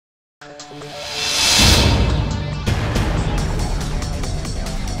This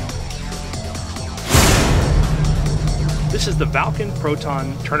is the Valken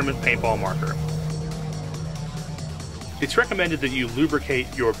Proton Tournament Paintball Marker. It's recommended that you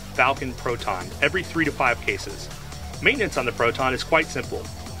lubricate your Valken Proton every 3 to 5 cases. Maintenance on the Proton is quite simple.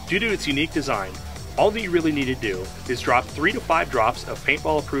 Due to its unique design, all that you really need to do is drop 3 to 5 drops of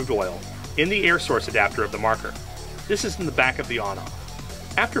paintball approved oil in the air source adapter of the marker. This is in the back of the on-off.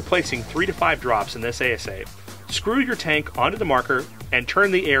 After placing 3 to 5 drops in this ASA, screw your tank onto the marker and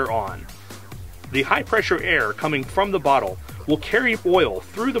turn the air on. The high pressure air coming from the bottle will carry oil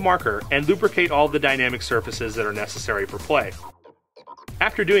through the marker and lubricate all the dynamic surfaces that are necessary for play.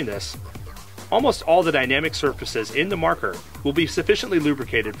 After doing this, almost all the dynamic surfaces in the marker will be sufficiently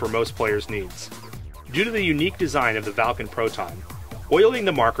lubricated for most players' needs. Due to the unique design of the Valken Proton, oiling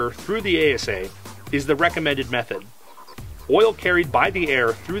the marker through the ASA is the recommended method. Oil carried by the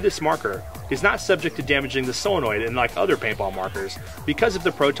air through this marker is not subject to damaging the solenoid unlike other paintball markers because of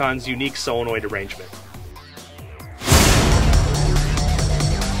the Proton's unique solenoid arrangement.